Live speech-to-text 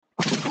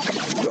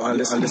are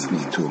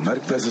listening to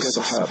Markaz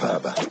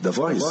al-Sahaba, the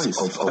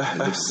voice of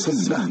Ahl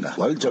al-Sunnah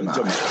wal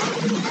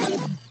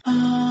Jama'ah.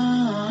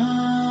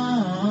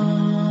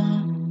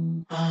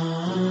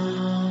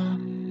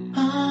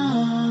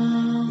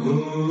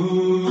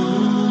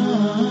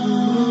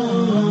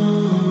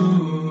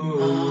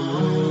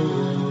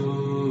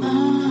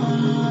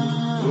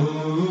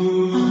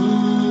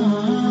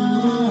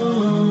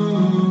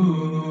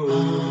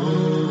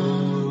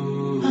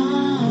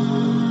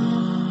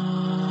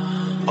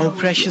 Oh,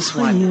 precious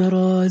one,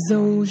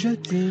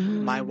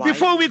 my wife.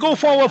 Before we go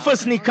for our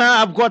first nikah,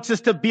 I've got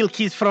Sister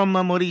Bilkis from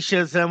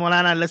Mauritius,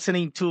 Molana,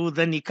 listening to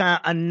the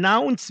nikah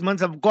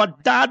announcements. I've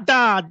got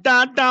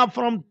Dada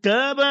from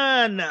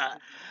Durban.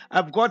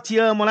 I've got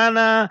here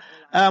Molana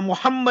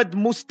Muhammad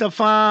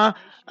Mustafa,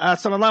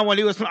 sallallahu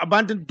alaihi wasallam,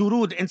 abundant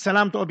durood and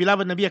salam to our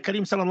beloved Nabi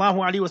Kareem sallallahu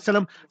alaihi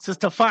wasallam.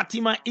 Sister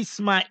Fatima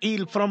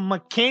Ismail from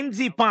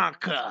Mackenzie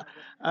Park.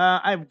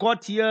 I've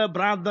got here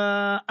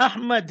Brother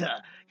Ahmed.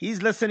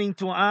 He's listening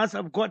to us.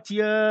 I've got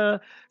here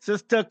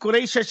Sister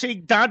Quraisha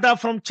Sheikh Dada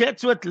from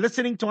Chatsworth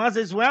listening to us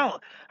as well.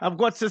 I've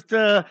got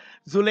Sister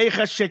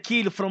Zuleikha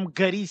Shakil from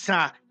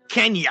Garissa,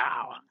 Kenya.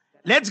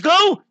 Let's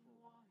go.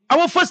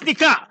 Our first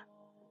nikah,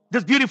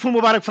 this beautiful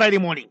Mubarak Friday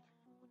morning.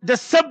 The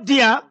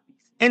Sabdia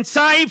and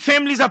Saib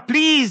families are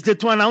pleased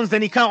to announce the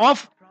nikah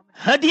of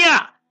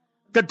Hadia,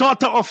 the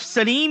daughter of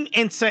Salim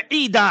and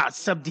Saida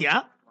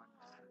Sabdia,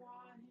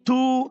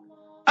 to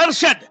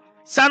Arshad,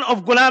 son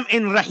of Ghulam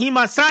and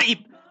Rahima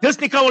Saib. This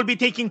nikah will be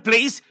taking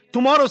place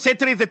tomorrow,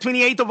 Saturday, the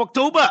 28th of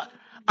October,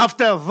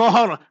 after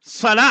Dhuhr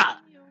Salah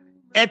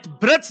at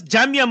Brits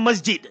Jamia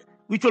Masjid,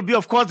 which will be,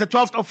 of course, the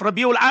 12th of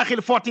Rabiul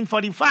Akhir,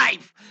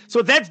 1445.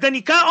 So that's the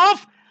nikah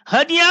of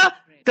Hadia,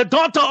 the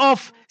daughter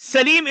of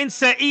Salim and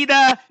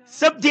Saida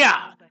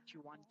Sabdia,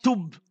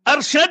 to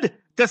Arshad,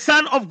 the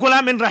son of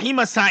Ghulam and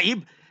Rahima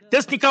Saib.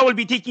 This nikah will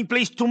be taking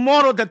place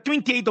tomorrow, the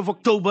 28th of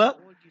October,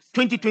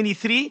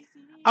 2023,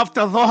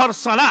 after Dhuhr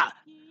Salah.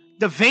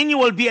 The venue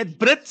will be at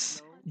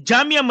Brits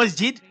Jamia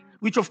Masjid,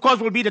 which of course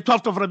will be the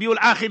 12th of Rabiul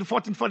Akhir,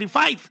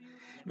 1445.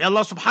 May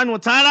Allah subhanahu wa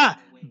ta'ala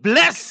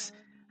bless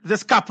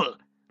this couple,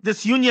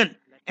 this union,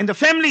 and the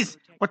families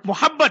with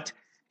muhabbat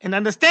and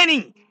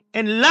understanding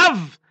and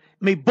love.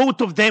 May both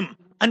of them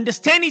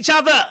understand each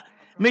other.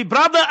 May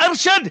Brother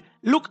Arshad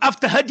look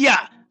after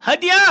Hadia.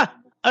 Hadia,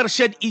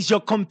 Arshad is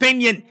your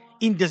companion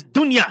in this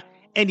dunya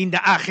and in the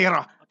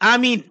akhirah.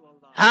 Ameen,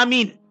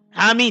 ameen,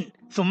 ameen,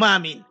 thumma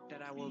ameen.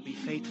 That I will be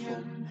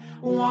faithful.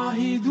 A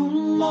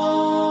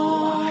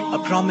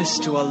promise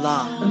to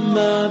Allah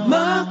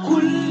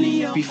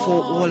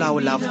before all our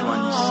loved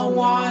ones.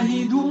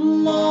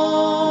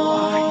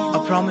 A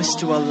promise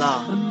to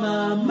Allah.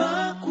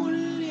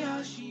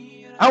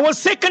 Our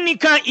second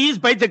nikah is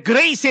by the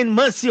grace and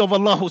mercy of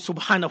Allah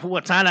subhanahu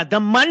wa ta'ala. The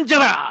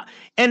Manjara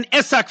and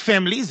Esak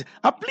families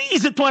are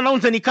pleased to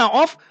announce the nikah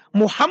of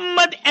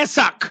Muhammad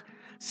Esak,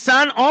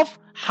 son of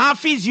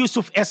Hafiz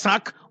Yusuf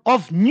Esak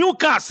of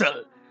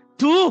Newcastle,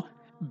 to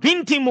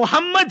Binti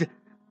Muhammad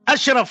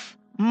Ashraf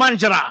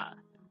Manjara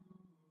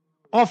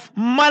of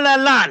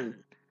Malalan,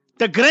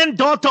 the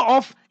granddaughter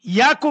of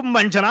Yaqub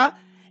Manjara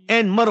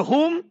and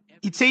Marhum,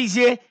 it says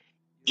here,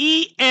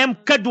 E.M.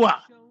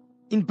 Kadwa.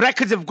 In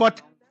brackets, they've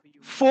got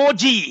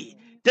 4G.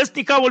 This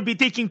nikah will be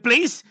taking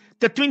place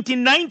the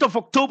 29th of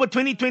October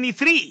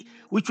 2023,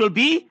 which will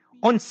be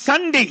on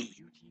Sunday.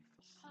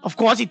 Of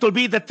course, it will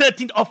be the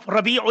 13th of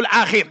Rabi'ul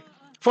Akhir,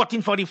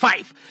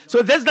 1445.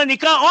 So there's the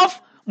nikah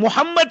of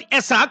Muhammad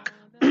Esak,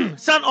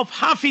 son of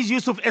Hafiz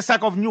Yusuf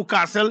Esak of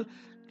Newcastle,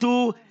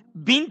 to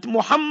Bint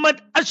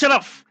Muhammad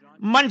Ashraf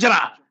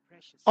Manjara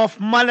of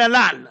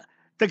Malalan,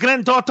 the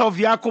granddaughter of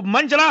Yaqub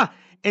Manjara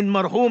and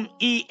Marhum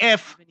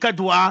E.F.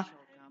 Kadwa.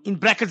 In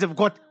brackets, they've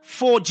got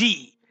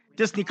 4G.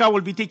 This nikah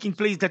will be taking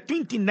place the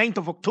 29th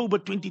of October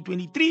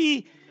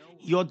 2023.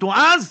 Your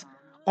du'as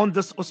on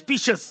this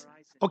auspicious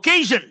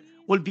occasion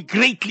will be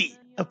greatly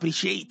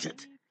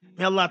appreciated.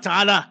 May Allah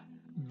Ta'ala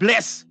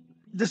bless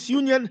this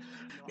union.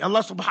 May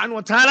Allah Subhanahu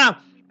wa Ta'ala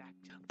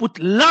put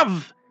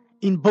love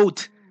in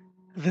both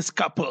this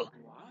couple.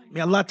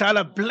 May Allah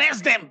Ta'ala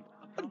bless them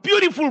with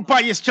beautiful,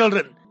 pious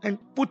children and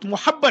put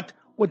muhabbat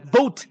with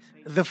both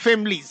the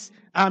families.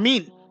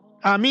 Ameen,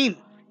 ameen,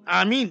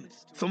 ameen,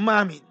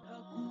 thumma ameen.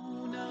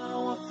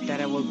 That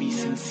I will be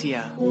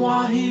sincere. A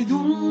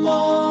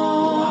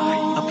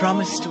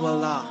promise to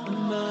Allah.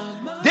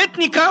 That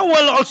nikah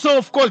will also,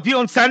 of course, be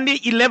on Sunday,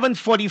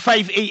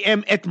 11:45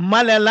 a.m. at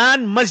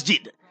Malalan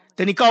Masjid.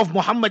 The nikah of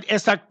Muhammad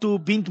Esak to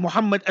Bint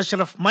Muhammad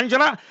Ashraf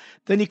Manjara.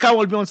 The nikah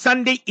will be on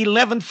Sunday,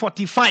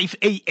 11:45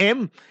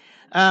 a.m.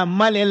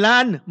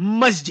 Malalan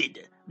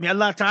Masjid. May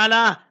Allah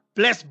Ta'ala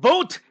bless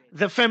both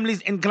the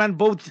families and grant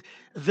both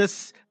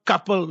this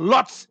couple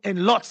lots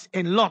and lots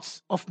and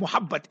lots of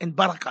muhabbat and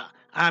barakah.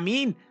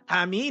 Ameen,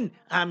 ameen,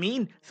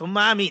 ameen,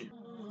 thumma ameen.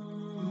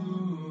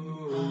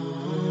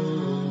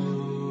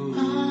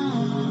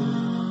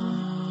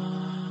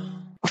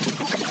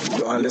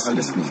 You are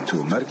listening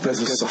to Markaz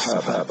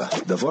al-Sahaba,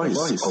 the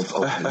voice of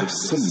Ahl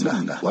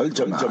al-Sunnah wal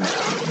Jama'ah.